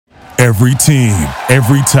Every team,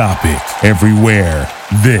 every topic, everywhere.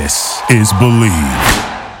 This is Believe.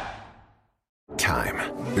 Time.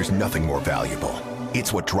 There's nothing more valuable.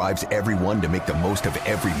 It's what drives everyone to make the most of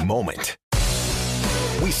every moment.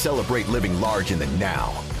 We celebrate living large in the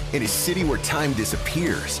now. In a city where time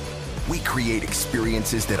disappears, we create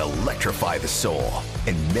experiences that electrify the soul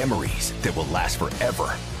and memories that will last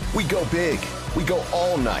forever. We go big. We go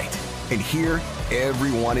all night. And here,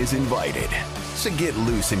 everyone is invited. So get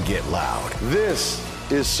loose and get loud. This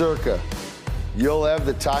is Circa. You'll have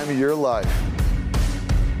the time of your life.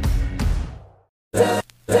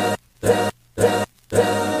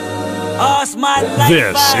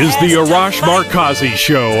 This is the Arash Markazi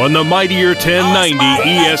Show on the Mightier 1090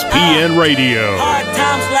 ESPN Radio.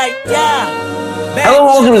 Hello,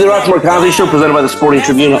 welcome to the Arash Markazi Show, presented by the Sporting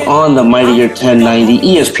Tribune on the Mightier 1090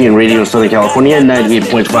 ESPN Radio in Southern California,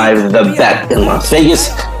 98.5 The Bet in Las Vegas,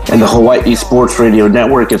 and the Hawaii Sports Radio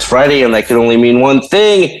Network. It's Friday, and that could only mean one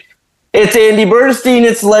thing. It's Andy Bernstein.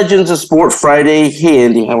 It's Legends of Sport Friday. Hey,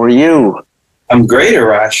 Andy, how are you? I'm great,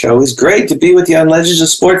 Arash. Always great to be with you on Legends of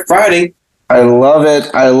Sport Friday. I love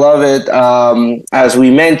it. I love it. As we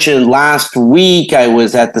mentioned last week, I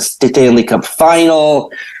was at the Stanley Cup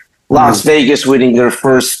Final. Las Vegas winning their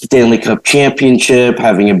first Stanley Cup championship,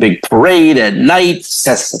 having a big parade at night,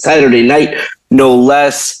 Saturday night, no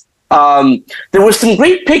less. There were some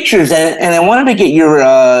great pictures, and I wanted to get your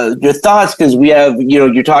thoughts, because we have,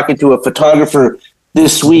 you're talking to a photographer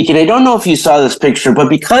this week, and I don't know if you saw this picture, but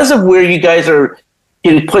because of where you guys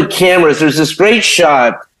can put cameras, there's this great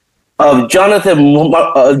shot of Jonathan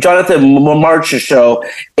Marchessault,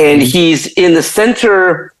 and he's in the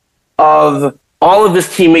center of all of his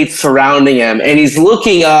teammates surrounding him, and he's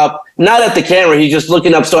looking up, not at the camera, he's just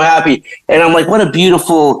looking up so happy. And I'm like, what a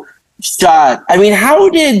beautiful shot. I mean, how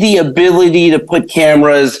did the ability to put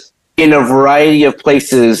cameras in a variety of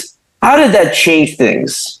places, how did that change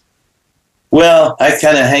things? Well, I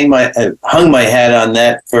kind of hung my hat on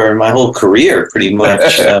that for my whole career, pretty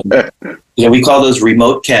much. We call those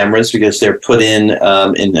remote cameras because they're put in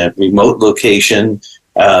a remote location,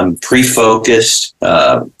 pre-focused.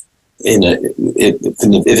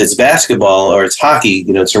 If it's basketball or it's hockey,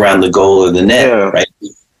 it's around the goal or the net, right?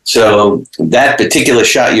 So that particular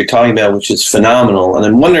shot you're talking about, which is phenomenal, and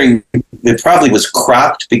I'm wondering, it probably was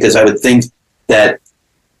cropped, because I would think that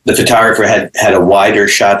the photographer had a wider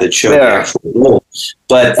shot that showed the actual goal.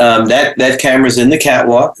 But that camera's in the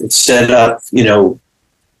catwalk. It's set up,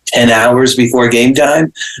 10 hours before game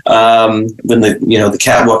time. When the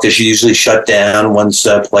catwalk is usually shut down once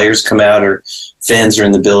players come out or fans are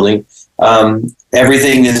in the building.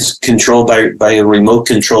 Everything is controlled by a remote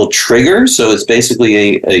control trigger. So it's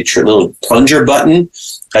basically a little plunger button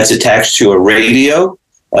that's attached to a radio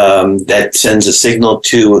that sends a signal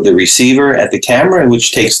to the receiver at the camera,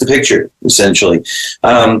 which takes the picture, essentially.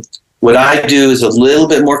 What I do is a little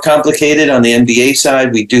bit more complicated. On the NBA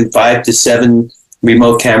side, we do 5 to 7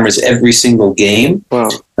 remote cameras every single game.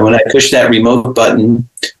 Wow. And when I push that remote button,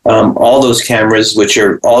 all those cameras, which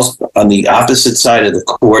are all on the opposite side of the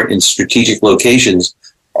court in strategic locations,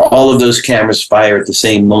 all of those cameras fire at the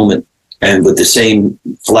same moment and with the same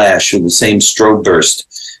flash or the same strobe burst.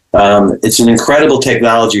 It's an incredible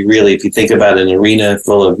technology, really, if you think about an arena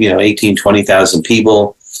full of 18, 20,000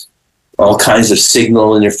 people, all kinds of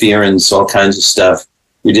signal interference, all kinds of stuff.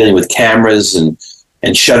 You're dealing with cameras and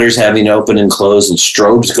shutters having to open and close and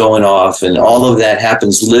strobes going off, and all of that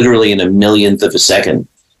happens literally in a millionth of a second.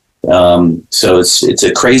 So it's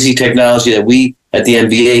a crazy technology that we at the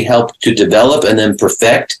NBA helped to develop and then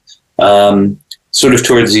perfect, sort of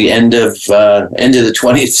towards the end of the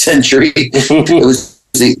 20th century.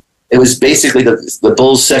 It was basically the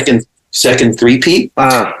Bulls' second three-peat,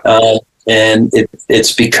 and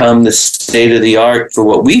it's become the state of the art for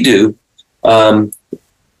what we do.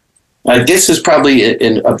 I guess there's probably,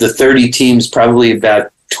 of the 30 teams, probably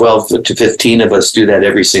about 12 to 15 of us do that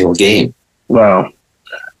every single game. Wow.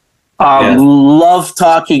 Love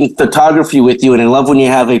talking photography with you, and I love when you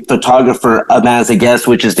have a photographer as a guest,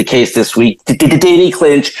 which is the case this week. Danny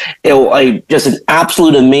Clinch, just an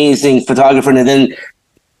absolute amazing photographer. And then,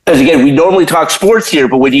 as again, we normally talk sports here,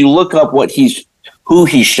 but when you look up who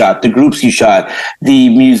he shot, the groups he shot, the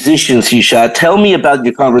musicians he shot, tell me about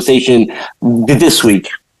your conversation this week.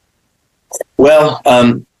 Well,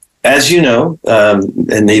 as you know,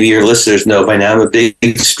 and maybe your listeners know by now, I'm a big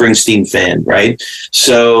Springsteen fan, right?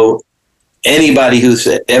 So anybody who's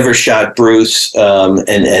ever shot Bruce and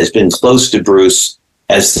has been close to Bruce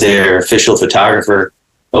as their official photographer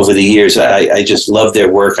over the years, I just love their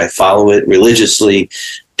work. I follow it religiously.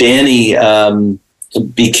 Danny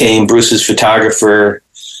became Bruce's photographer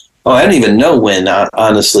I don't even know when,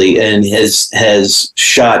 honestly, and has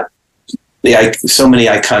shot so many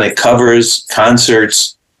iconic covers,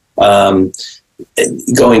 concerts,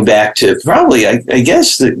 going back to probably, I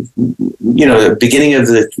guess, the beginning of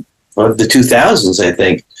the 2000s, I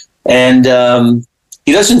think. And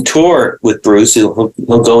he doesn't tour with Bruce. He'll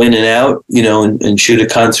go in and out, and shoot a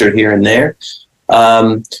concert here and there.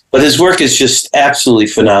 But his work is just absolutely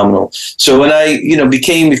phenomenal. So when I,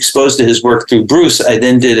 became exposed to his work through Bruce, I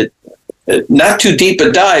then did it not too deep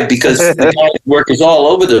a dive, because the guy's work is all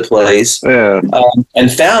over the place,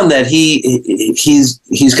 and found that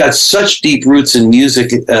he's got such deep roots in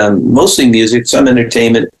music, mostly music, some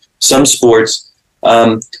entertainment, some sports.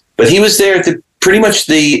 But he was there at pretty much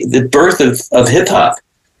the birth of hip hop,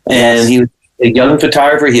 and he was a young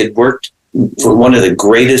photographer. He had worked for one of the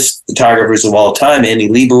greatest photographers of all time, Andy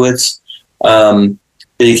Leibovitz.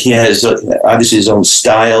 He has obviously his own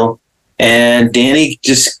style, and Danny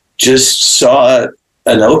just saw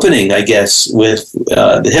an opening, I guess, with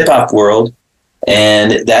the hip hop world,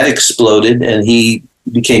 and that exploded, and he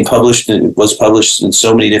became published and was published in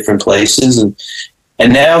so many different places, and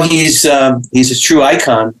now he's a true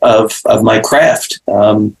icon of my craft.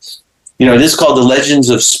 It is called the Legends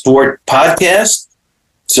of Sport podcast.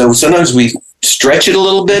 So sometimes we stretch it a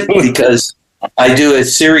little bit, because I do a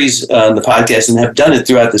series on the podcast, and have done it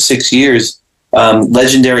throughout the 6 years,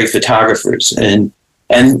 legendary photographers. And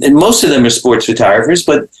most of them are sports photographers,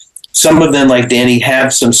 but some of them, like Danny,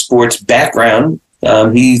 have some sports background.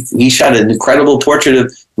 He shot an incredible portrait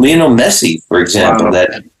of Lionel Messi, for example,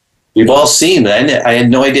 that we've all seen. I had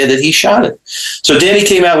no idea that he shot it. So Danny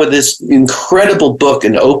came out with this incredible book,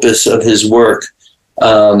 an opus of his work.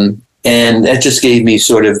 And that just gave me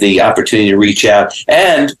sort of the opportunity to reach out.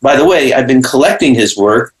 And by the way, I've been collecting his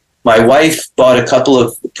work. My wife bought a couple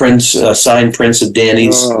of prints, signed prints of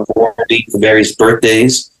Danny's for me for various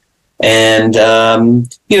birthdays. And,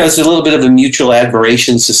 it's a little bit of a mutual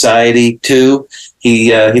admiration society too.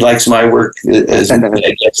 He likes my work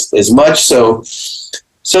as much. So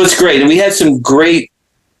it's great. And we had some great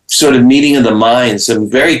sort of meeting of the minds, some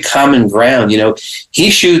very common ground. He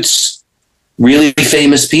shoots really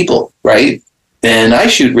famous people, right? And I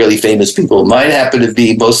shoot really famous people. Mine happen to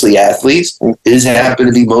be mostly athletes. His happen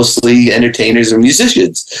to be mostly entertainers or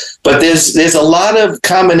musicians. But there's a lot of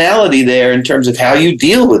commonality there in terms of how you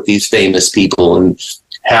deal with these famous people, and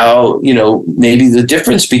how, maybe the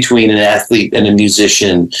difference between an athlete and a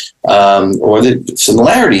musician, or the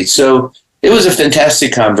similarities. So it was a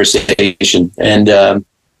fantastic conversation. And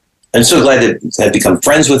I'm so glad that I've become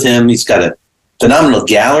friends with him. He's got a phenomenal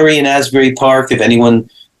gallery in Asbury Park. If anyone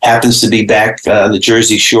happens to be back on the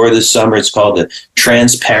Jersey Shore this summer, it's called the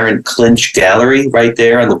Transparent Clinch Gallery, right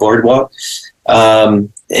there on the boardwalk.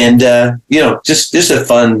 Just a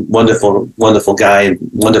fun, wonderful guy, and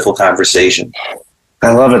wonderful conversation.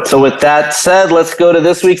 I love it. So with that said, let's go to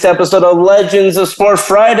this week's episode of Legends of Sport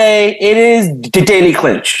Friday. It is Danny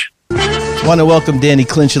Clinch. I want to welcome Danny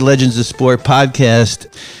Clinch to Legends of Sport podcast.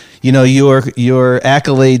 Your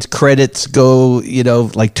accolades, credits go,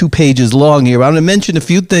 like 2 pages long here. I'm going to mention a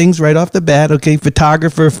few things right off the bat. Okay.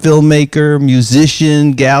 Photographer, filmmaker,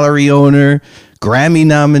 musician, gallery owner, Grammy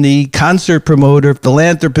nominee, concert promoter,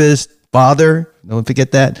 philanthropist, father. Don't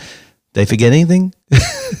forget that. Did I forget anything?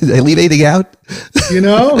 Did I leave anything out?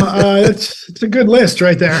 It's a good list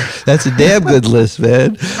right there. That's a damn good list,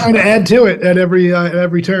 man. Trying to add to it at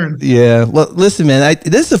every turn. Yeah. Well, listen, man,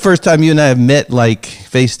 this is the first time you and I have met like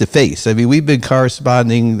face to face. I mean, we've been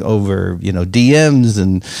corresponding over, DMs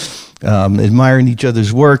and admiring each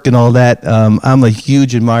other's work and all that. I'm a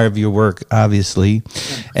huge admirer of your work, obviously.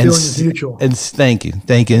 Feeling is mutual. And thank you.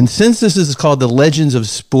 And since this is called the Legends of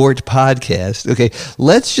Sport podcast, okay,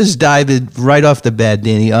 let's just dive in right off the bat,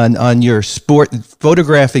 Danny, on your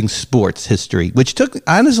photographing sports history, which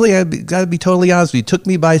honestly, I've got to be totally honest with you, took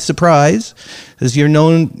me by surprise, as you're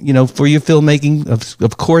known, for your filmmaking,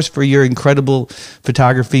 of course, for your incredible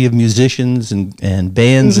photography of musicians and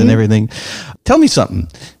bands and everything. Tell me something.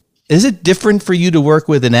 Is it different for you to work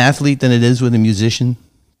with an athlete than it is with a musician?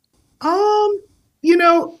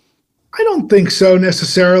 I don't think so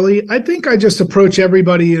necessarily. I think I just approach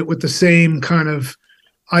everybody with the same kind of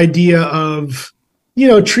idea of,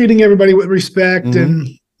 treating everybody with respect and,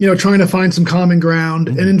 trying to find some common ground.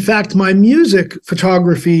 And in fact, my music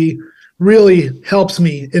photography really helps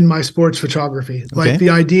me in my sports photography. Okay. Like the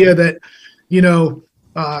idea that,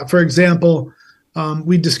 for example,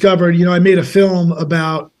 we discovered, I made a film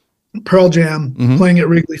about Pearl Jam playing at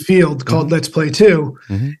Wrigley Field called Let's Play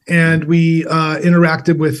 2. And we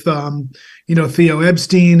interacted with, Theo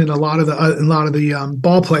Epstein and a lot of the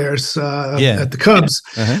ball players at the Cubs.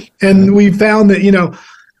 And we found that,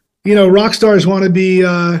 rock stars want to be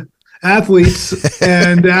athletes,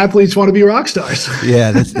 and athletes want to be rock stars.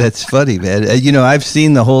 Yeah, that's funny, man. I've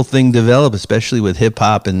seen the whole thing develop, especially with hip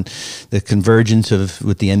hop and the convergence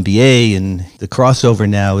with the NBA, and the crossover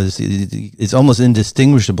now is almost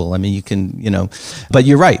indistinguishable. I mean, you can, but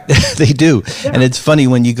you're right, they do. Yeah. And it's funny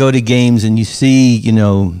when you go to games and you see,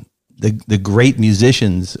 the great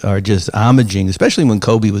musicians are just homaging, especially when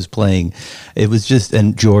Kobe was playing. It was just,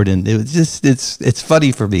 and Jordan, it was just, it's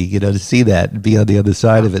funny for me, to see that, be on the other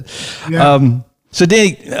side of it. Yeah. So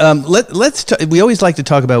Danny, we always like to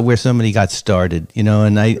talk about where somebody got started,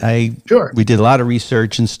 and sure. We did a lot of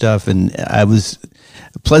research and stuff, and I was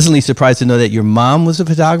pleasantly surprised to know that your mom was a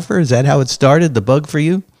photographer. Is that how it started, the bug for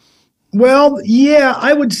you? Well, yeah,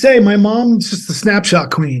 I would say my mom's just the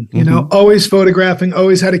snapshot queen, always photographing,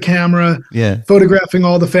 always had a camera, photographing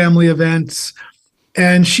all the family events.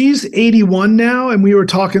 And she's 81 now. And we were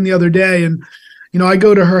talking the other day, and, I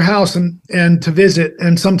go to her house and to visit,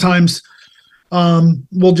 and sometimes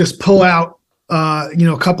we'll just pull out,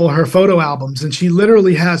 a couple of her photo albums. And she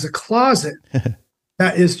literally has a closet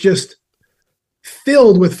that is just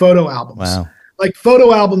filled with photo albums. Wow. Like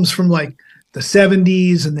photo albums from the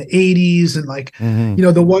 70s and the 80s, and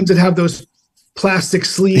the ones that have those plastic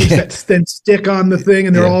sleeves that then stick on the thing,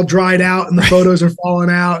 and they're all dried out and the photos are falling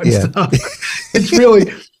out and stuff. It's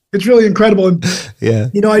really incredible. And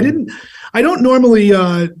I don't normally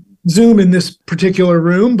Zoom in this particular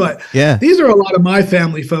room, but these are a lot of my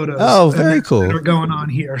family photos. Oh, very cool. That are going on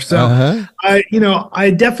here. So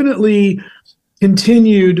I definitely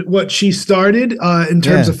continued what she started in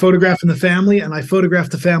terms of photographing the family, and I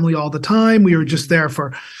photographed the family all the time. We were just there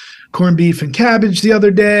for corned beef and cabbage the other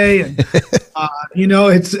day, and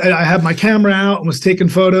I had my camera out and was taking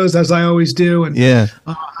photos as I always do. And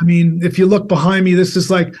if you look behind me, this is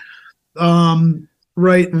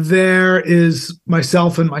right there is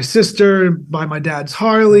myself and my sister by my dad's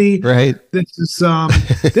Harley. Right. This is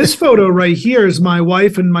this photo right here is my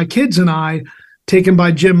wife and my kids and I, taken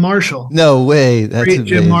by Jim Marshall. No way. That's great,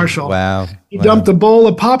 Jim Marshall. Wow. He dumped a bowl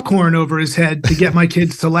of popcorn over his head to get my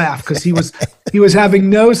kids to laugh, because he was having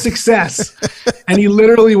no success, and he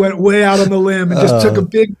literally went way out on the limb and just took a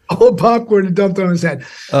big bowl of popcorn and dumped it on his head.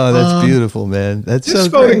 Oh, that's beautiful, man. That's this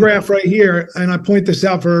so photograph right here, and I point this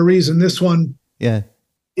out for a reason. This one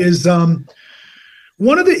is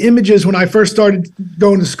one of the images when I first started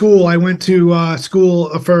going to school. I went to school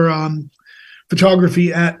for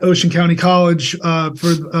photography at Ocean County College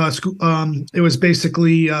for school. It was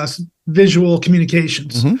basically visual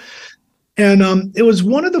communications. Mm-hmm. And it was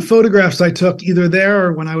one of the photographs I took either there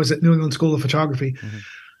or when I was at New England School of Photography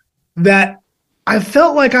that I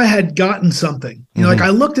felt like I had gotten something. I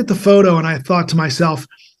looked at the photo and I thought to myself,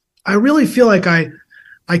 I really feel like I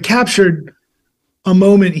captured a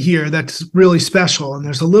moment here that's really special. And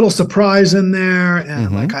there's a little surprise in there.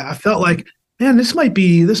 And I felt like, man, this might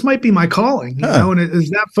be my calling, you know. And it is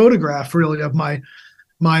that photograph really of my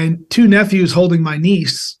two nephews holding my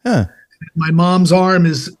niece. My mom's arm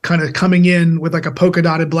is kind of coming in with a polka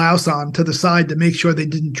dotted blouse on to the side to make sure they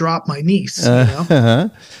didn't drop my niece.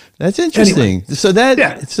 That's interesting. Anyway, so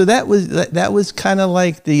that was kind of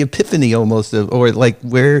like the epiphany almost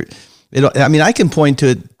where it. I mean, I can point to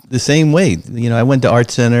it the same way. I went to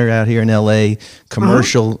Art Center out here in LA,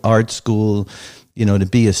 commercial art school. To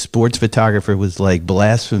be a sports photographer was like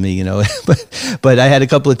blasphemy, but I had a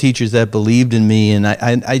couple of teachers that believed in me, and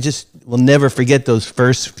I just will never forget those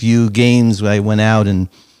first few games when I went out and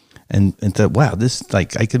thought, wow, this, I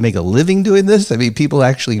could make a living doing this. I mean, people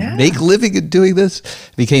actually make a living at doing this.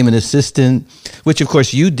 Became an assistant, which of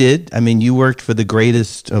course you did. I mean, you worked for the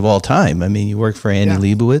greatest of all time. I mean, you worked for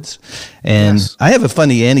Annie Leibovitz, and I have a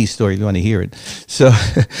funny Annie story if you want to hear it. So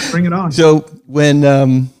bring it on. So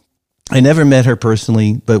when, I never met her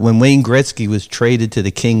personally, but when Wayne Gretzky was traded to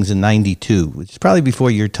the Kings in '92, which is probably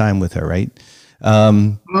before your time with her, right?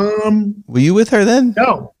 Were you with her then?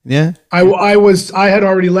 No. Yeah. I had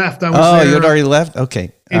already left. I was there. You had already left?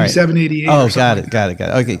 Okay. 87, 88. Oh, got it.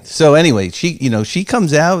 Okay. So anyway, she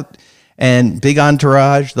comes out and big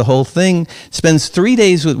entourage, the whole thing, spends 3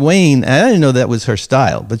 days with Wayne. And I didn't know that was her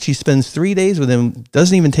style, but she spends 3 days with him,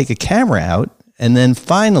 doesn't even take a camera out. And then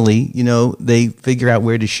finally, they figure out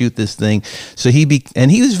where to shoot this thing. So he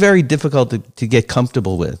was very difficult to get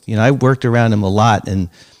comfortable with. I worked around him a lot, and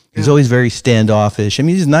he's always very standoffish. I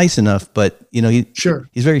mean, he's nice enough, but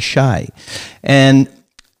he's very shy. And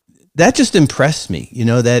that just impressed me,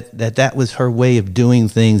 that was her way of doing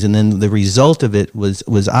things. And then the result of it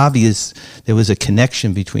was obvious. There was a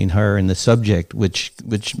connection between her and the subject, which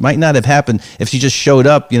might not have happened if she just showed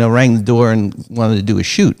up, rang the door and wanted to do a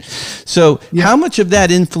shoot. So how much of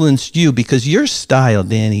that influenced you? Because your style,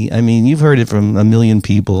 Danny, I mean, you've heard it from a million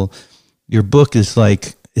people. Your book is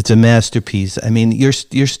like, it's a masterpiece. I mean, your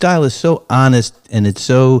style is so honest, and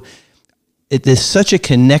there's such a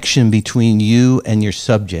connection between you and your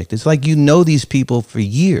subject. It's like these people for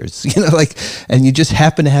years, and you just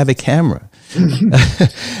happen to have a camera.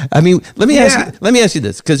 I mean, let me ask you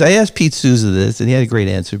this, because I asked Pete Souza this, and he had a great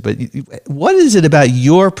answer. But what is it about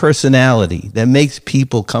your personality that makes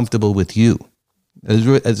people comfortable with you,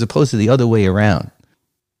 as opposed to the other way around?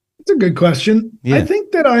 That's a good question. Yeah. I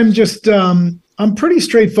think that I'm just I'm pretty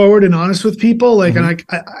straightforward and honest with people. Like, and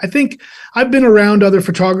I think I've been around other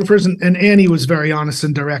photographers, and Annie was very honest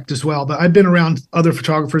and direct as well. But I've been around other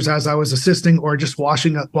photographers as I was assisting or just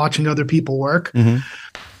watching other people work, and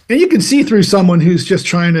you can see through someone who's just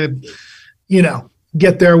trying to,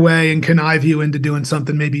 get their way and connive you into doing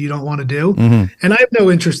something maybe you don't want to do. And I have no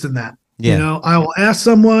interest in that. Yeah. I will ask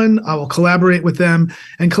someone, I will collaborate with them,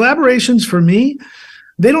 and collaborations for me,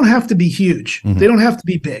 they don't have to be huge. They don't have to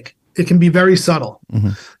be big. It can be very subtle.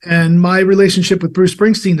 And my relationship with Bruce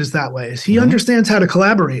Springsteen is that way. He understands how to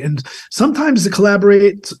collaborate. And sometimes the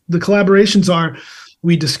collaborations are,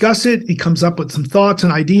 we discuss it. He comes up with some thoughts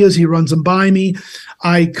and ideas. He runs them by me.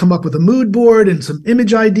 I come up with a mood board and some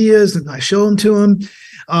image ideas, and I show them to him.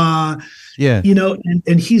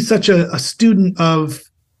 And he's such a student of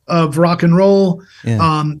rock and roll.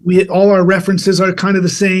 All our references are kind of the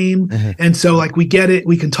same. And so like we get it,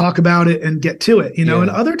 we can talk about it and get to it, and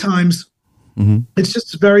other times it's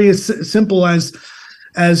just very as simple as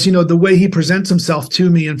the way he presents himself to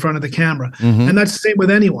me in front of the camera. And that's the same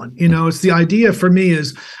with anyone. It's the idea for me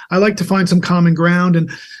is I like to find some common ground, and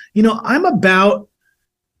I'm about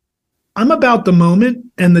the moment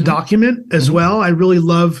and the document as well. I really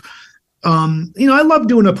love I love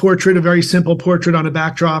doing a portrait, a very simple portrait on a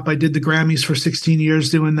backdrop. I did the Grammys for 16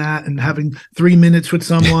 years doing that, and having 3 minutes with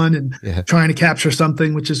someone and trying to capture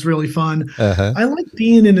something, which is really fun. I like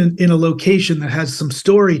being in a location that has some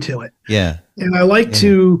story to it. And I like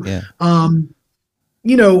to,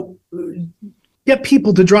 get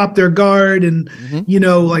people to drop their guard and,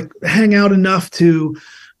 like hang out enough to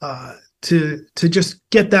just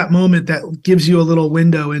get that moment that gives you a little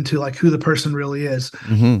window into like who the person really is.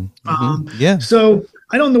 So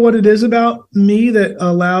I don't know what it is about me that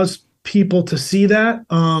allows people to see that.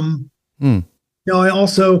 I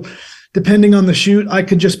also, depending on the shoot, I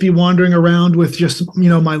could just be wandering around with just,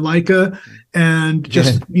 my Leica and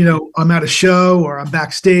just, I'm at a show or I'm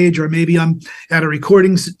backstage, or maybe I'm at a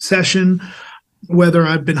recording session, whether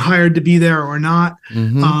I've been hired to be there or not.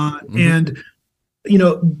 And,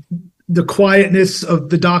 the quietness of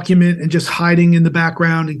the document and just hiding in the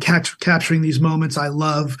background and capturing these moments. I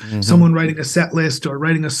love someone writing a set list or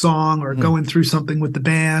writing a song or going through something with the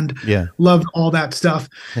band. Love all that stuff.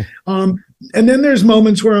 And then there's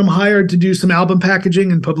moments where I'm hired to do some album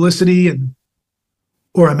packaging and publicity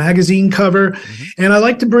or a magazine cover. And I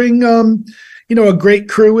like to bring, a great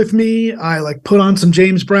crew with me. I like put on some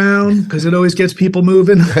James Brown because it always gets people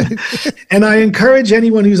moving. And I encourage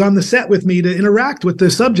anyone who's on the set with me to interact with the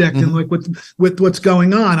subject and like with what's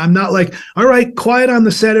going on. I'm not like, all right, quiet on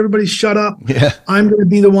the set, everybody shut up. I'm going to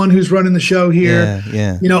be the one who's running the show here.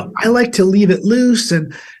 I like to leave it loose,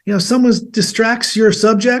 and someone distracts your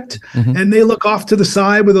subject and they look off to the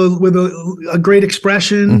side with a great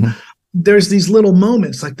expression. There's these little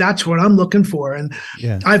moments, like that's what I'm looking for. And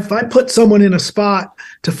if I put someone in a spot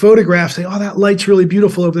to photograph, say, oh, that light's really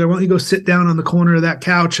beautiful over there, why don't you go sit down on the corner of that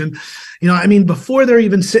couch? And, before they're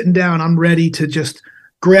even sitting down, I'm ready to just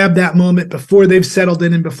grab that moment before they've settled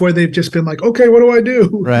in and before they've just been like, okay, what do I do?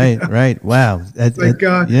 Right. Wow.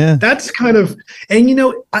 That's kind of,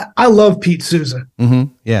 and I love Pete Souza.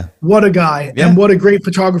 What a guy and what a great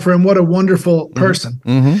photographer and what a wonderful person.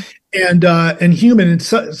 And human, and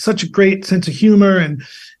such a great sense of humor, and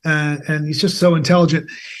he's just so intelligent.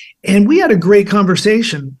 And we had a great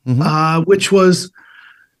conversation, which was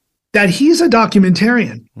that he's a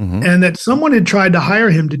documentarian, and that someone had tried to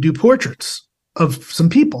hire him to do portraits of some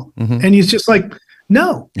people, and he's just like,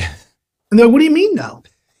 no. And they're like, what do you mean no?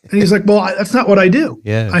 And he's like, well, that's not what I do.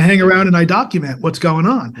 I hang around and I document what's going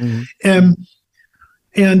on.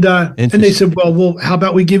 And they said, well, how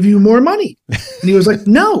about we give you more money? And he was like,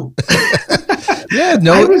 no.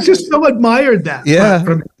 I was just so admired that.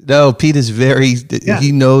 No, Pete is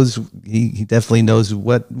he knows he definitely knows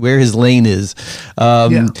where his lane is.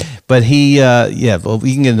 But well,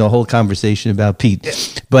 we can get into a whole conversation about Pete.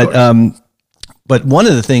 Yeah, but one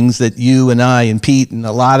of the things that you and I and Pete and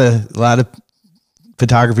a lot of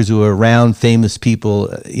photographers who are around famous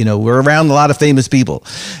people, we're around a lot of famous people,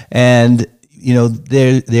 and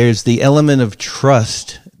there's the element of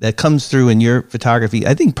trust that comes through in your photography.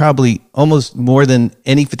 I think probably almost more than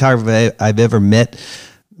any photographer I've ever met.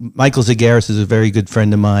 Michael Zagaris is a very good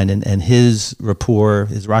friend of mine, and his rapport,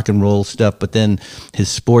 his rock and roll stuff, but then his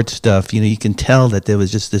sports stuff, you can tell that there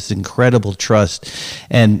was just this incredible trust.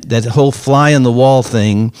 And that whole fly on the wall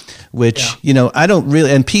thing, which, I don't really,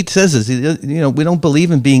 and Pete says this, we don't believe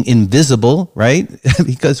in being invisible, right?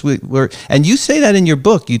 Because we're, and you say that in your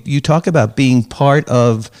book, you talk about being part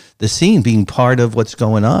of the scene, being part of what's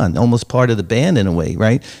going on, almost part of the band in a way,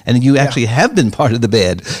 right? And you actually have been part of the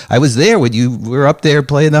band. I was there when you were up there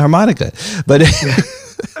playing the harmonica, but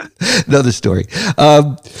another story.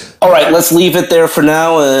 All right, let's leave it there for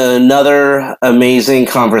now. Another amazing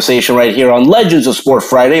conversation right here on Legends of Sport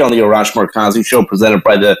Friday on the Arash Markazi Show, presented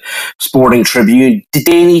by the Sporting Tribune.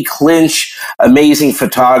 Danny Clinch, amazing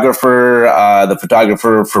photographer, the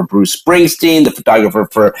photographer for Bruce Springsteen, the photographer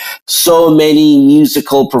for so many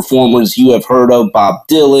musical performers you have heard of: Bob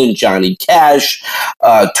Dylan, Johnny Cash,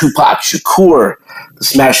 Tupac Shakur, the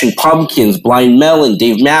Smashing Pumpkins, Blind Melon,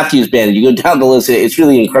 Dave Matthews Band. You go down the list, it's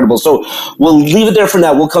really incredible. So we'll leave it there for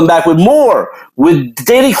now. We'll come back with more with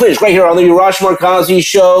Danny Clinch right here on the Arash Markazi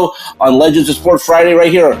Show on Legends of Sport Friday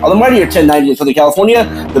right here on the Mightier 1090 in Southern California,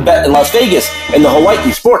 the Bet in Las Vegas, and the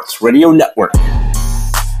Hawaii Sports Radio Network.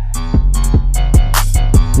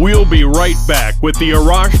 We'll be right back with the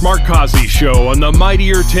Arash Markazi Show on the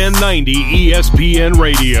Mightier 1090 ESPN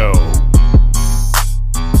Radio.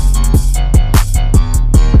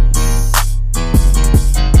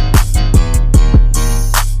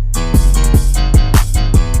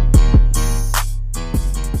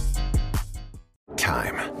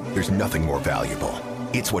 There's nothing more valuable.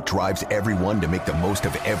 It's what drives everyone to make the most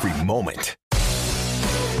of every moment.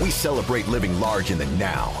 We celebrate living large in the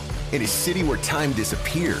now. In a city where time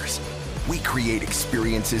disappears, we create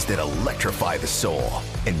experiences that electrify the soul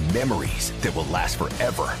and memories that will last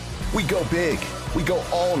forever. We go big, we go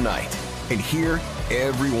all night, and here,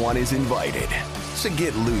 everyone is invited. So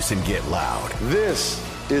get loose and get loud. This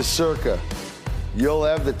is Circa. You'll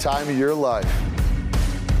have the time of your life.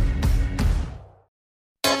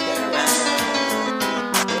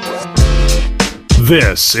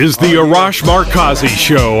 This is the Arash Markazi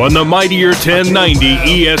Show on the Mightier 1090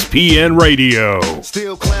 ESPN Radio.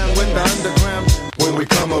 Still clown with the underground when we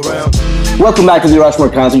come around. Welcome back to the Arash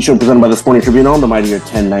Markazi Show, presented by the Sporting Tribune on the Mightier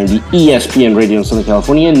 1090 ESPN Radio in Southern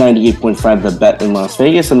California, 98.5 The Bet in Las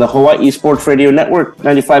Vegas, and the Hawaii Sports Radio Network,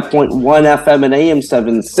 95.1 FM and AM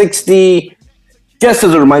 760. Just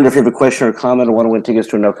as a reminder, if you have a question or comment or want to win tickets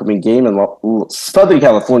to an upcoming game in Southern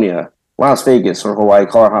California, Las Vegas, or Hawaii,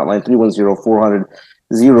 call our hotline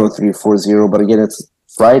 310-400-0340. But again, it's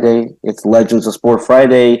Friday. It's Legends of Sport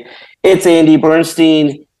Friday. It's Andy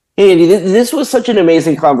Bernstein. Hey, Andy, this was such an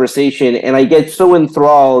amazing conversation, and I get so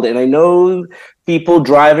enthralled. And I know people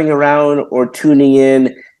driving around or tuning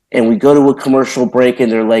in, and we go to a commercial break,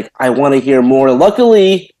 and they're like, I want to hear more.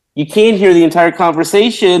 Luckily, you can't hear the entire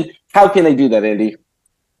conversation. How can I do that, Andy?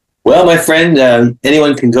 Well, my friend,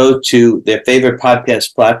 anyone can go to their favorite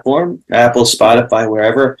podcast platform, Apple, Spotify,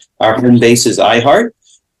 wherever. Our home base is iHeart.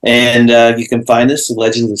 And you can find us, the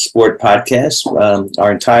Legends of Sport podcast.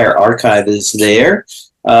 Our entire archive is there.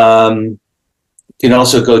 You can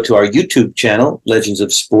also go to our YouTube channel, Legends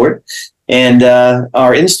of Sport. And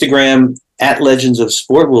our Instagram, @Legends of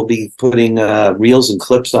Sport, will be putting reels and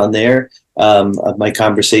clips on there of my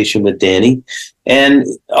conversation with Danny. And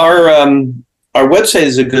our website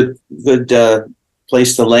is a good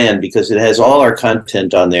place to land because it has all our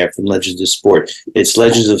content on there from Legends of Sport. It's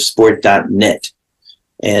legendsofsport.net.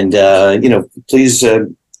 And, please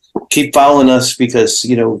keep following us because,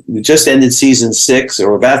 we just ended season 6,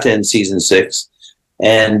 or we're about to end season 6.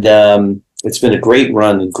 And it's been a great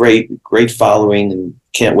run, great following, and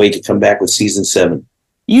can't wait to come back with season 7.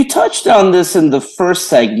 You touched on this in the first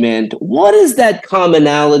segment. What is that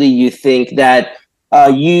commonality you think that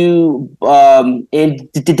you and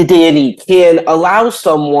Danny can allow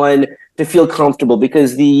someone to feel comfortable?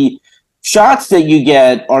 Because the shots that you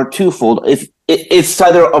get are twofold. If it's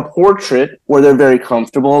either a portrait where they're very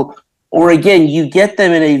comfortable, or again, you get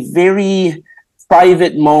them in a very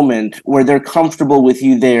private moment where they're comfortable with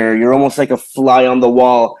you there. You're almost like a fly on the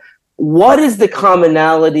wall. What is the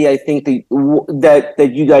commonality, I think,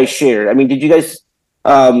 that you guys share? I mean, did you guys,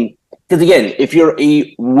 because again, if you're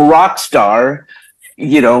a rock star,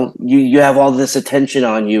 you have all this attention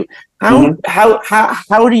on you. How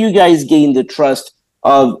do you guys gain the trust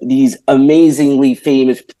of these amazingly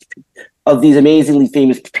famous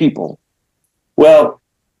people? Well,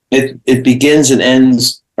 it begins and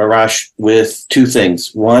ends, Arash, with two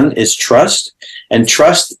things. One is trust, and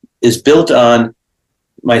trust is built on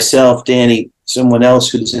myself, Danny, someone else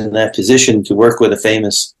who's in that position to work with a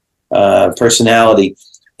famous personality.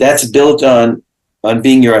 That's built on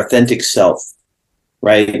being your authentic self,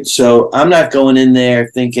 right? So I'm not going in there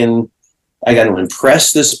thinking I got to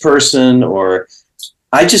impress this person, or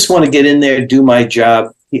I just want to get in there, do my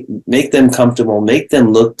job, make them comfortable, make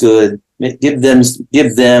them look good, give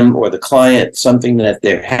them or the client something that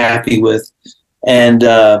they're happy with. And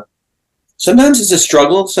sometimes it's a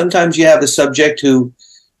struggle. Sometimes you have a subject who,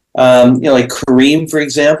 like Kareem, for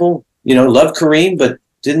example, loved Kareem, but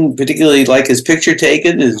didn't particularly like his picture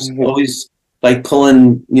taken, is always like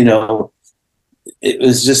pulling, it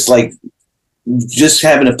was just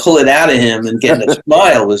having to pull it out of him and getting a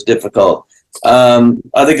smile was difficult.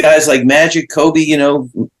 Other guys like Magic, Kobe,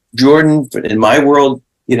 Jordan, in my world,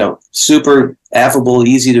 super affable,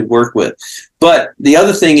 easy to work with. But the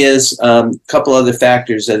other thing is a couple other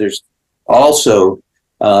factors that there's also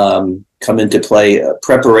come into play.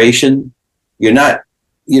 Preparation. You're not,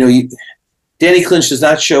 Danny Clinch does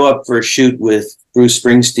not show up for a shoot with Bruce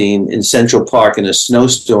Springsteen in Central Park in a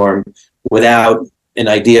snowstorm without an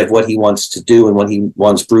idea of what he wants to do and what he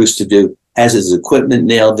wants Bruce to do, has his equipment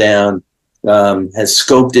nailed down, has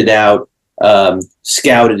scoped it out,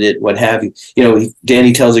 scouted it, what have you.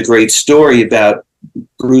 Danny tells a great story about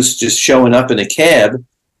Bruce just showing up in a cab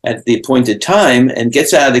at the appointed time and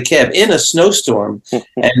gets out of the cab in a snowstorm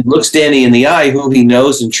and looks Danny in the eye, who he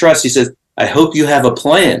knows and trusts. He says, "I hope you have a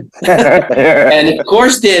plan." And of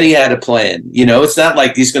course Danny had a plan. It's not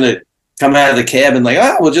like he's going to come out of the cab and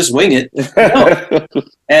we'll just wing it. No.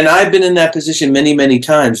 And I've been in that position many, many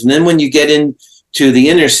times. And then when you get into the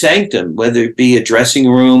inner sanctum, whether it be a dressing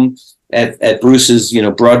room at Bruce's,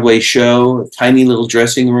 Broadway show, a tiny little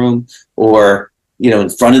dressing room, or, in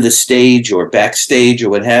front of the stage or backstage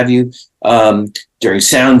or what have you, during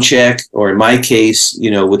sound check, or in my case,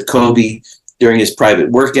 with Kobe during his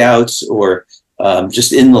private workouts, or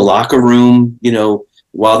just in the locker room,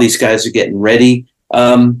 while these guys are getting ready,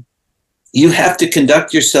 you have to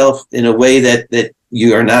conduct yourself in a way that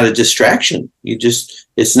you are not a distraction.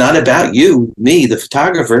 It's not about you, me, the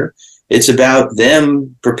photographer. It's about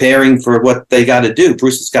them preparing for what they got to do.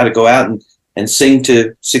 Bruce has got to go out and sing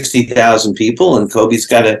to 60,000 people, and Kobe's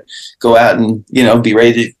got to go out and, be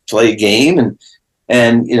ready to play a game.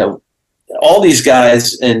 And all these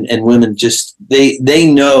guys and women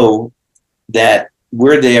they know that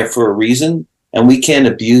we're there for a reason, and we can't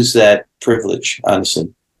abuse that privilege,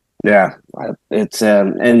 honestly. Yeah, it's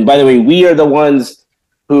and by the way, we are the ones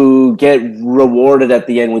who get rewarded at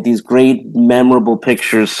the end with these great, memorable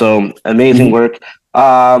pictures. So amazing work.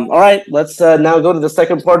 All right, let's now go to the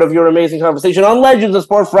second part of your amazing conversation on Legends of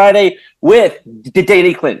Sport Friday with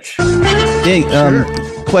Danny Clinch. Hey,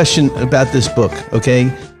 question about this book.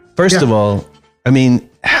 Okay, first of all,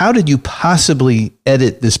 how did you possibly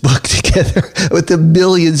edit this book together with the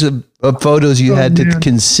millions of photos you had to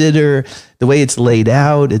consider, the way it's laid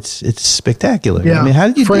out? It's spectacular. Yeah. How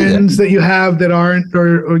did you friends do that you have that aren't,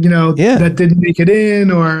 or that didn't make it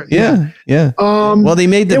in, or well, they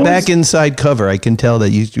made the back inside cover. I can tell that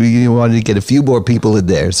you wanted to get a few more people in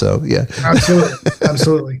there. So yeah,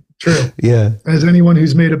 absolutely true. Yeah, as anyone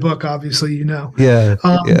who's made a book, obviously, Yeah,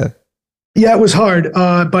 it was hard,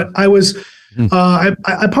 but I was.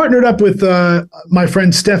 I partnered up with my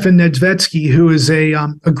friend Stefan Nedvetsky, who is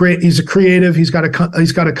he's a creative. He's got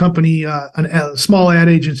a company, a small ad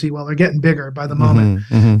agency. Well, they're getting bigger by the moment,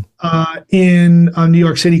 in New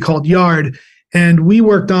York City called Yard. And we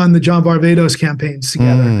worked on the John Varvatos campaigns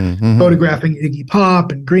together, photographing Iggy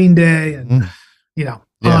Pop and Green Day and,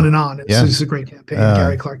 on and on. It's a great campaign.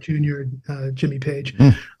 Gary Clark Jr., Jimmy Page.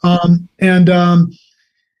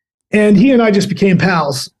 And he and I just became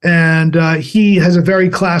pals, and he has a very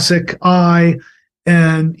classic eye,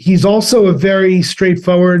 and he's also a very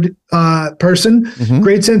straightforward person,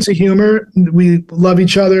 great sense of humor. We love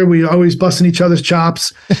each other. We always busting each other's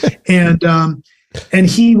chops. And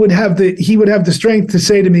he would have the strength to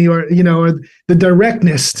say to me, or the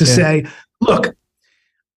directness to say, look,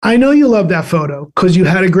 I know you love that photo because you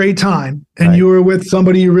had a great time and you were with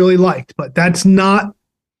somebody you really liked, but that's not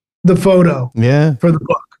the photo for the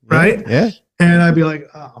book. Right? Yeah. And I'd be like,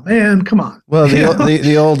 oh man, come on. Well,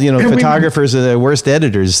 the old, photographers are the worst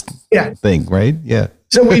editors thing, right? Yeah.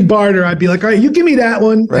 So we'd barter. I'd be like, all right, you give me that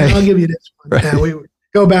one, and I'll give you this one. Right. And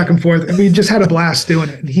go back and forth. And we just had a blast doing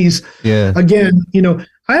it. And he's, again,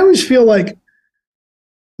 I always feel like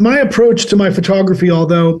my approach to my photography,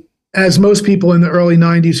 although as most people in the early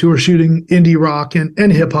 90s who were shooting indie rock and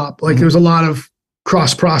hip hop, like there was a lot of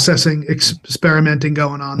cross-processing, experimenting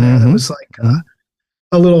going on there. That was like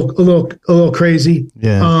a little crazy.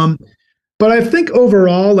 Yeah. But I think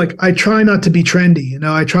overall, like I try not to be trendy.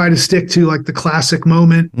 I try to stick to like the classic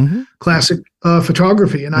moment, classic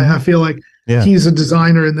photography, and I feel like he's a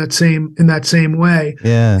designer in that same way.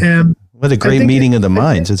 Yeah. And what a great meeting of the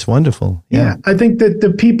minds. It's wonderful. Yeah. I think that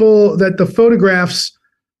the photographs,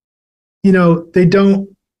 they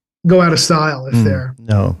don't go out of style if they're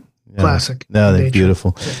classic. No, they're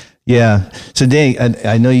beautiful. Yeah. So Danny,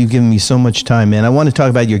 I know you've given me so much time, man. I want to talk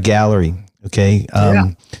about your gallery. Okay.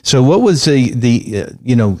 So what was the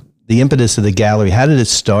impetus of the gallery? How did it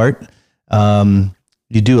start?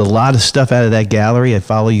 You do a lot of stuff out of that gallery. I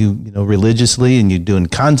follow you, religiously, and you're doing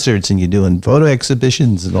concerts and you're doing photo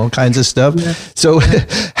exhibitions and all kinds of stuff. Yeah. So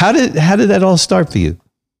how did that all start for you?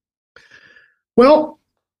 Well,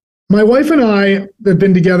 my wife and I have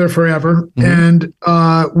been together forever, and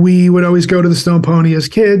we would always go to the Stone Pony as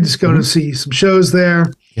kids, go to see some shows there.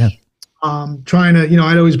 Yeah. Trying to,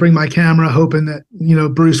 I'd always bring my camera, hoping that,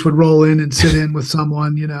 Bruce would roll in and sit in with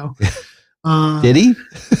someone, Did he?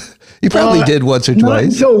 You probably did once or twice. Not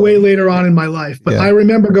until way later on in my life. But I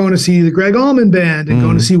remember going to see the Greg Allman Band and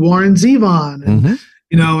going to see Warren Zevon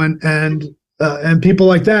and, and people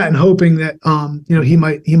like that, and hoping that,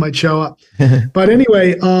 he might show up. But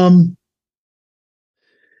anyway,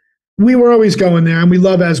 we were always going there, and we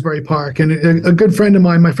love Asbury Park. And a good friend of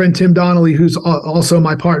mine, my friend Tim Donnelly, who's also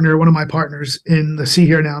my partner, one of my partners in the See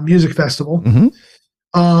Here Now Music Festival,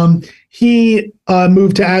 he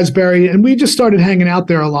moved to Asbury, and we just started hanging out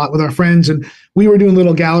there a lot with our friends. And we were doing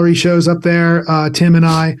little gallery shows up there, Tim and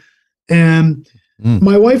I. And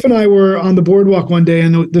my wife and I were on the boardwalk one day,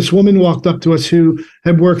 and this woman walked up to us who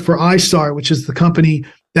had worked for iStar, which is the company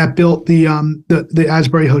that built the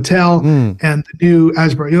Asbury Hotel and the new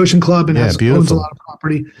Asbury Ocean Club, and owns a lot of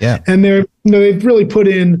property. Yeah. And they've really put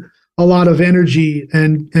in a lot of energy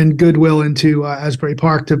and goodwill into Asbury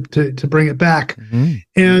Park to bring it back.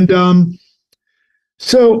 And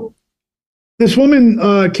so this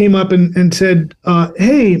woman came up and said,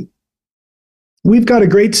 hey, we've got a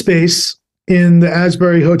great space in the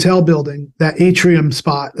Asbury Hotel building, that atrium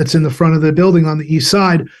spot that's in the front of the building on the east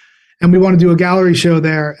side. And we want to do a gallery show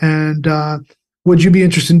there. And would you be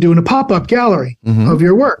interested in doing a pop-up gallery of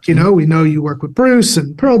your work? We know you work with Bruce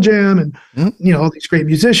and Pearl Jam and, all these great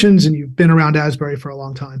musicians, and you've been around Asbury for a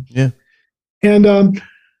long time. Yeah. And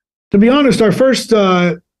to be honest, our first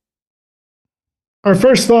thought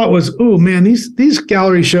was, oh man, these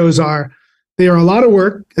gallery shows they are a lot of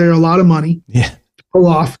work. They're a lot of money. Yeah. Pull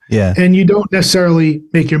off, and you don't necessarily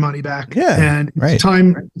make your money back, and it's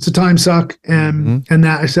a time suck, and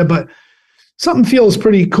that I said, but something feels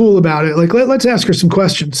pretty cool about it. Like let's ask her some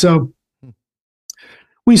questions. So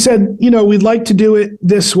we said, we'd like to do it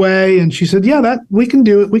this way, and she said, yeah, that we can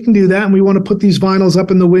do it. We can do that, and we want to put these vinyls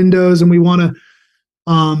up in the windows, and we want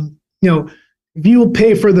to, if you will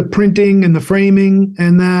pay for the printing and the framing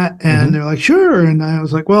and that, and they're like, sure, and I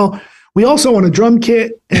was like, well, we also want a drum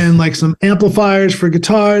kit and like some amplifiers for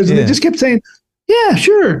guitars. And they just kept saying, yeah,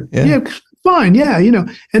 sure. Yeah, fine. Yeah.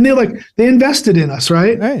 And they invested in us.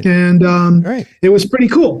 Right. And it was pretty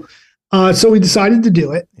cool. So we decided to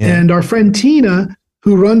do it. Yeah. And our friend Tina,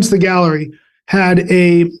 who runs the gallery, had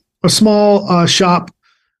a small shop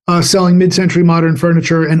selling mid-century modern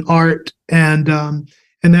furniture and art. And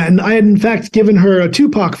I had in fact given her a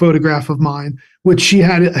Tupac photograph of mine, which she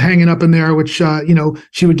had hanging up in there, which,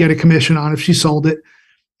 she would get a commission on if she sold it.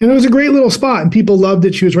 And it was a great little spot, and people loved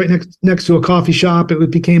it. She was right next to a coffee shop. It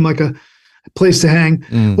became like a place to hang.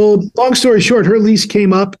 Well, long story short, her lease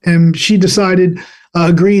came up, and she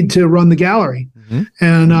agreed to run the gallery.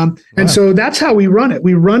 And so that's how we run it.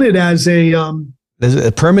 We run it as a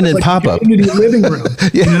permanent pop-up community living room.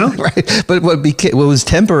 Right. But what was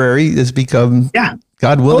temporary has become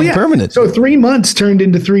God willing, permanent. So 3 months turned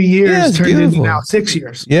into 3 years, turned into now 6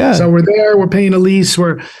 years. Yeah. So we're there, we're paying a lease,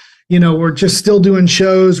 we're just still doing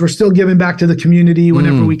shows, we're still giving back to the community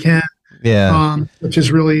whenever we can. Yeah. Which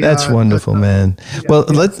is really that's wonderful, man. Yeah. Well,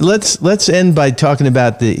 let's end by talking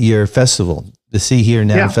about your festival, the See Here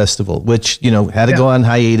Now Festival, which had to go on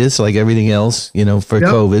hiatus like everything else, for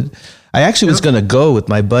COVID. I actually was going to go with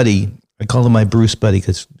my buddy. I call him my Bruce buddy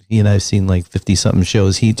because he and I have seen like 50 something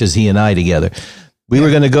shows. He and I together. We were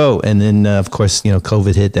going to go, and then of course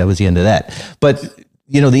COVID hit. That was the end of that. But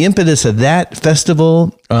the impetus of that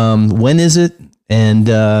festival. When is it? And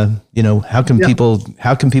how can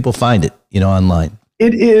people find it? Online?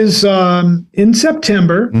 It is in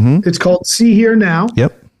September. Mm-hmm. It's called See Here Now.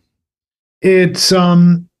 Yep. It's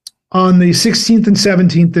on the 16th and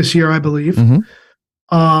 17th this year, I believe.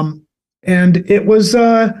 Mm-hmm. And it was,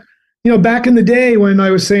 back in the day when I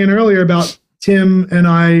was saying earlier about Tim and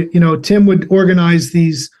I, Tim would organize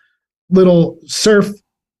these little surf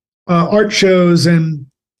art shows and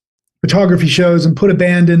photography shows and put a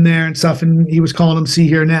band in there and stuff. And he was calling them See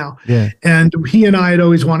Here Now. Yeah. And he and I had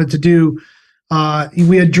always wanted to do,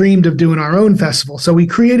 we had dreamed of doing our own festival. So we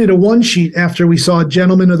created a one sheet after we saw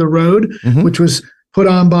Gentlemen of the Road, Mm-hmm. which was put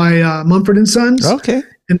on by Mumford and Sons. Okay.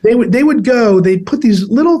 And they would go, they'd put these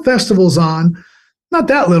little festivals on, not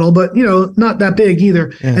that little, but not that big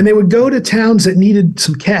either. Yeah. And they would go to towns that needed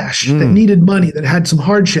some cash, that needed money, that had some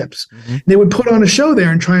hardships. Mm-hmm. They would put on a show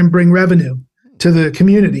there and try and bring revenue to the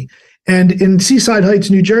community. And in Seaside Heights,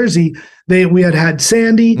 New Jersey, we had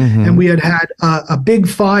Sandy, Mm-hmm. and we had a big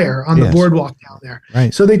fire on the boardwalk down there.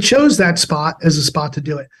 Right. So they chose that spot as a spot to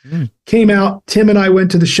do it. Came out, Tim and I went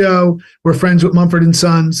to the show. We're friends with Mumford and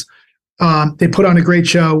Sons. They put on a great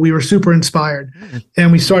show. We were super inspired,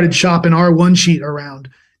 and we started shopping our one sheet around.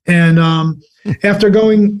 And after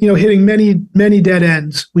going, hitting many, many dead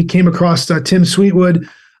ends, we came across Tim Sweetwood,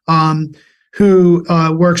 who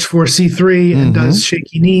works for C3 and does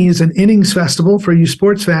Shaky Knees and Innings Festival for you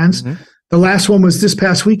sports fans. The last one was this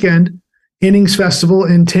past weekend, Innings Festival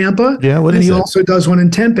in Tampa. Yeah, what and is he it? also does one in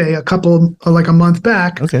Tempe a month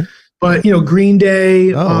back. Okay. But Green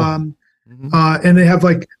Day, Oh. and they have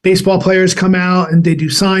like baseball players come out and they do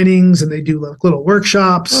signings and they do like little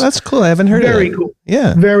workshops. Oh, that's cool. I haven't heard of that. Very cool.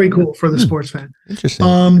 Yeah. Very cool for the sports fan.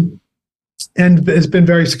 Interesting. And it's been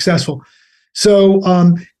very successful.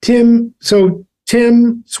 So Tim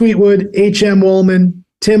Sweetwood, H.M. Woolman,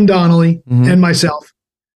 Tim Donnelly, and myself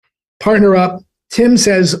partner up. Tim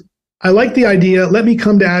says, I like the idea. Let me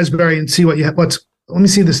come to Asbury and see what you have. Let me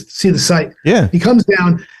see the site. Yeah. He comes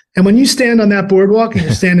down, and when you stand on that boardwalk and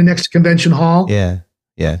you're standing next to Convention Hall, Yeah.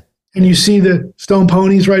 Yeah. and you see the Stone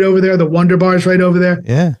Ponies right over there, the Wonder Bars right over there,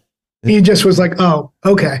 Yeah. he just was like, "Oh,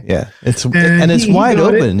 okay." Yeah. It's And it's he wide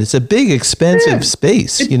got it. open. It's a big, expensive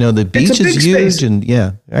space. The beach it's a is big huge, space. and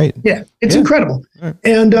right. Yeah, it's Yeah. incredible. Right.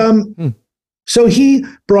 And so he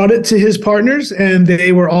brought it to his partners, and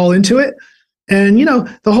they were all into it. And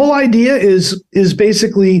the whole idea is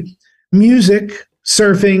basically music,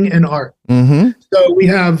 surfing, and art. Mm-hmm. So we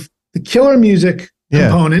have the killer music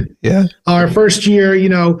component. Yeah. Our first year,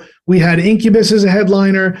 we had Incubus as a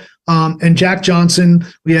headliner, and Jack Johnson.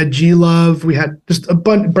 We had G Love. We had just a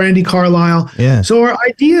bunch, Brandy Carlisle. Yeah. So our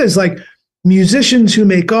idea is like musicians who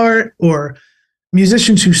make art, or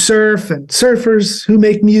musicians who surf, and surfers who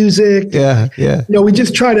make music. Yeah. Yeah. We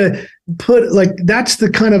just try to put that's the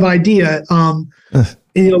kind of idea.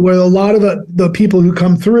 Where a lot of the people who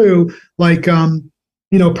come through, like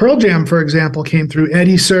Pearl Jam, for example, came through.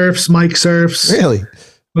 Eddie surfs, Mike surfs. Really?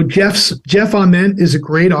 But Jeff Ament is a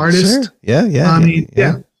great artist. Sure. Yeah. Yeah. I mean,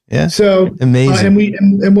 yeah. Yeah. So amazing.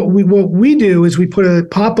 And what we do is we put a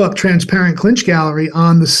pop-up transparent clinch gallery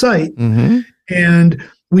on the site, and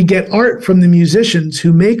we get art from the musicians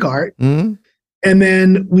who make art, and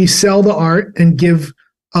then we sell the art and give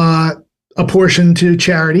a portion to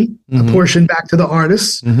charity, a portion back to the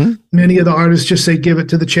artists. Many of the artists just say give it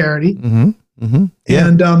to the charity. Yeah.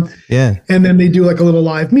 And Yeah. and then they do like a little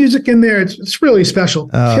live music in there. It's really special.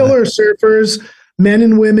 Killer surfers, men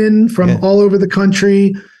and women from all over the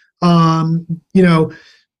country.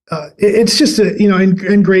 It's just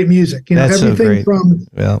and great music. That's so Everything great.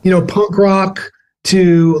 from punk rock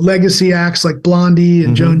to legacy acts like Blondie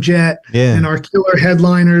and Joan Jett, and our killer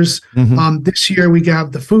headliners. This year we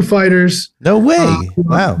have the Foo Fighters. No way! who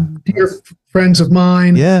are Wow. dear friends of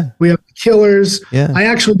mine. Yeah. We have the Killers. Yeah. I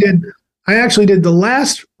actually did the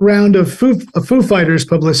last round of Foo Fighters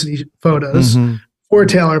publicity photos for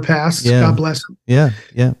Taylor Pass. Yeah. God bless him. Yeah.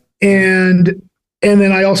 Yeah. And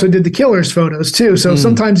then I also did the Killers photos too. So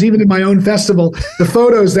sometimes even in my own festival, the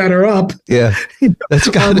photos that are up, Yeah. That's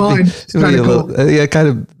are gotta mine. be, It's kind of cool. kind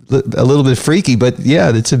of a little bit freaky, but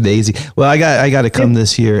yeah, that's amazing. Well, I got to come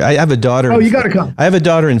this year. I have a daughter. Oh, you got to come. I have a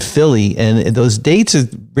daughter in Philly, and those dates are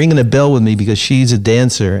ringing a bell with me because she's a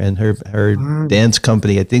dancer, and her dance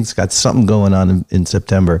company, I think, has got something going on in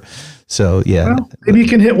September. So yeah, Well, maybe you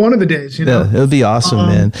can hit one of the days. yeah, it'll be awesome,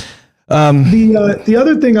 man. The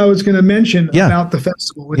other thing I was going to mention about the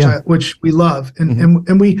festival, which we love,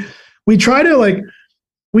 and we try to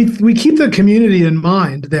we keep the community in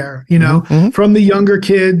mind there, from the younger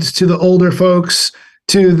kids to the older folks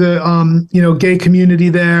to the gay community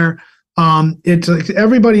there. It's like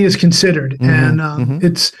everybody is considered, and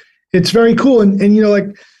it's very cool, and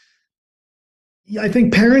I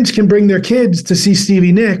think parents can bring their kids to see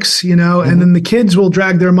Stevie Nicks, you know, and then the kids will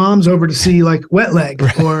drag their moms over to see like Wet Leg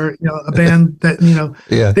or, you know, a band that, you know,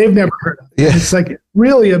 they've never heard of. Yeah. It's like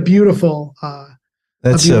really a beautiful,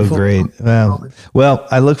 that's so great. Wow. Well,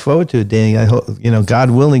 I look forward to it, Danny. I hope, you know, God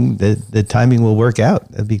willing, the timing will work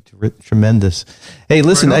out. That'd be tremendous. Hey,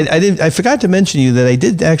 listen, I forgot to mention you that I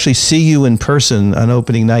did actually see you in person on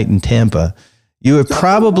opening night in Tampa. You were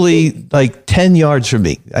probably like 10 yards from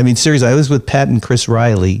me. I mean, seriously, I was with Pat and Chris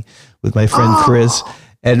Riley with my friend Chris,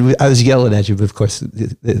 and I was yelling at you, but of course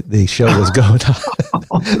the show was going on.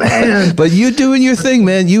 Oh, man. But you doing your thing,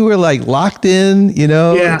 man. You were like locked in, you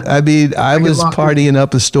know. Yeah. I mean, I was partying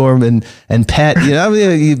up a storm, and Pat, you know, I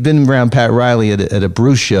mean, you've been around Pat Riley at a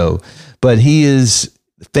Bruce show, but he is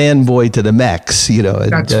fanboy to the max, you know.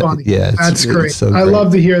 That's funny. Yeah, that's great. So I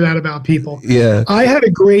love to hear that about people. Yeah. I had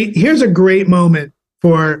here's a great moment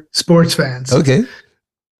for sports fans. Okay.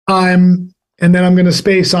 And then I'm going to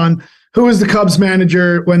space on who was the Cubs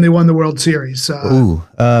manager when they won the World Series.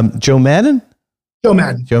 Joe Madden? Joe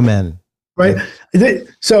Madden. Right. Yeah.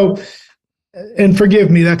 So, and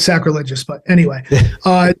forgive me, that's sacrilegious, but anyway,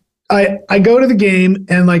 I go to the game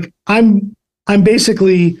and like, I'm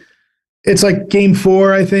basically, it's like game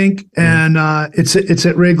 4, I think. And it's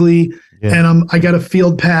at Wrigley and I got a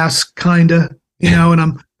field pass kinda, you know,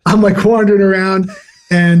 and I'm like wandering around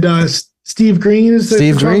and, Steve Green is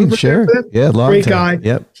Steve Green, sure. Yeah, great guy.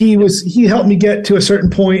 Yep. He helped me get to a certain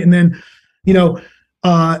point, and then, you know,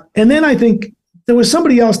 and then I think there was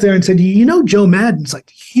somebody else there and said, you know, Joe Madden's like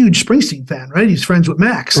a huge Springsteen fan, right? He's friends with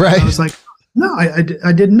Max. Right. And I was like, no, I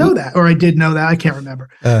didn't know that, or I did know that. I can't remember.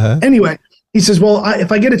 Anyway, he says, well,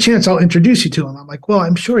 if I get a chance, I'll introduce you to him. I'm like, well,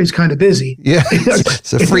 I'm sure he's kind of busy. Yeah,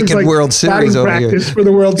 it's a freaking like World Series over here. Practice for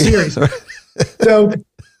the World Series. So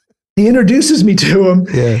he introduces me to him,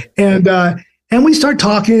 and we start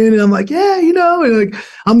talking, and I'm like, yeah, you know, and like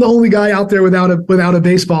I'm the only guy out there without a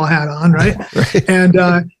baseball hat on, right? Right.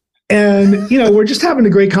 And you know, we're just having a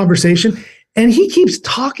great conversation, and he keeps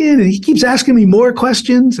talking, and he keeps asking me more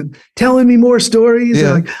questions and telling me more stories,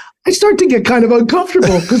 and like I start to get kind of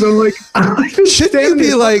uncomfortable because I'm like, shouldn't you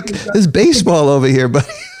be like, there's baseball over here, but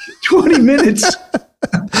 20 minutes.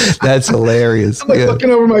 That's hilarious. I'm like looking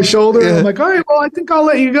over my shoulder. And I'm like, all right, well, I think I'll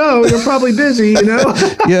let you go. You're probably busy, you know?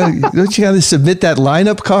 Yeah. Don't you got to submit that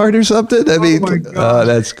lineup card or something? I mean,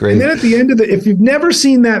 that's great. And then at the end of if you've never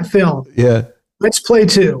seen that film, let's play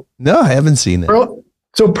 2. No, I haven't seen it.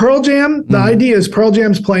 So Pearl Jam, the idea is Pearl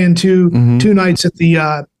Jam's playing two nights at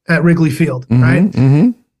the at Wrigley Field, right?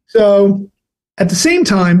 Mm-hmm. So at the same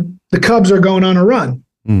time, the Cubs are going on a run.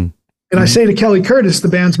 And I say to Kelly Curtis, the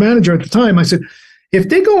band's manager at the time, I said, if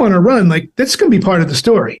they go on a run, like that's going to be part of the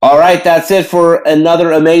story. All right, that's it for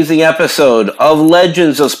another amazing episode of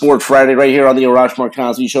Legends of Sport Friday right here on the Arash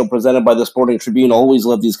Markazi Show, presented by the Sporting Tribune. Always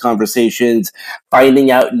love these conversations, finding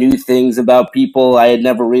out new things about people I had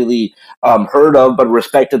never really heard of, but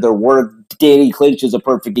respected their work. Danny Clinch is a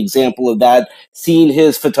perfect example of that. Seeing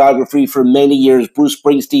his photography for many years, Bruce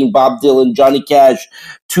Springsteen, Bob Dylan, Johnny Cash,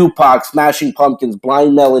 Tupac, Smashing Pumpkins,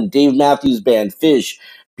 Blind Melon, Dave Matthews Band, Fish,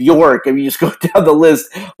 Bjork. I mean, you just go down the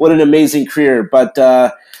list. What an amazing career. But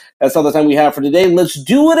that's all the time we have for today. Let's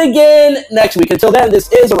do it again next week. Until then,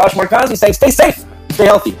 this is Arash Markazi saying stay safe, stay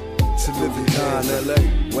healthy.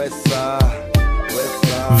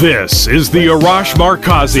 This is the Arash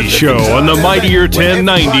Markazi Show on the Mightier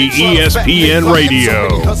 1090 ESPN Radio.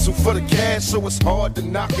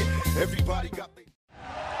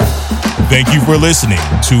 Thank you for listening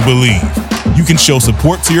to Believe. You can show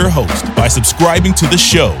support to your host by subscribing to the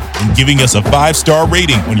show and giving us a 5-star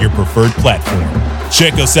rating on your preferred platform.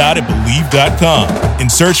 Check us out at Believe.com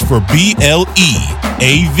and search for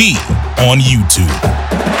BLEAV on YouTube.